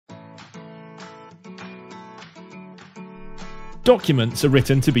Documents are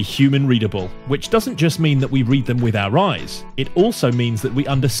written to be human readable, which doesn't just mean that we read them with our eyes, it also means that we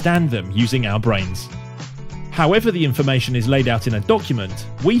understand them using our brains. However the information is laid out in a document,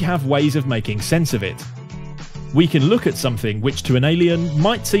 we have ways of making sense of it. We can look at something which to an alien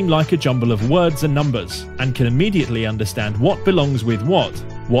might seem like a jumble of words and numbers, and can immediately understand what belongs with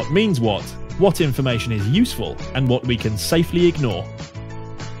what means what information is useful, and what we can safely ignore.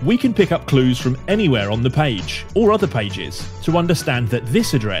 We can pick up clues from anywhere on the page, or other pages, to understand that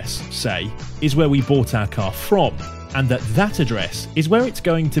this address, say, is where we bought our car from, and that that address is where it's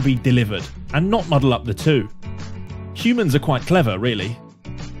going to be delivered, and not muddle up the two. Humans are quite clever, really.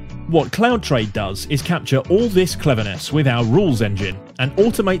 What CloudTrade does is capture all this cleverness with our rules engine, and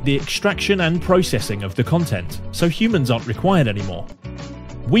automate the extraction and processing of the content, so humans aren't required anymore.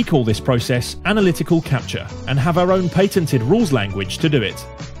 We call this process analytical capture, and have our own patented rules language to do it.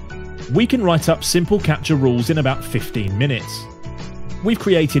 We can write up simple capture rules in about 15 minutes. We've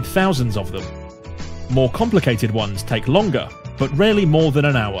created thousands of them. More complicated ones take longer, but rarely more than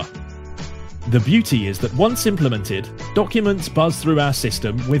an hour. The beauty is that once implemented, documents buzz through our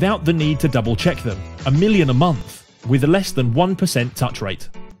system without the need to double check them, 1 million a month, with a less than 1% touch rate.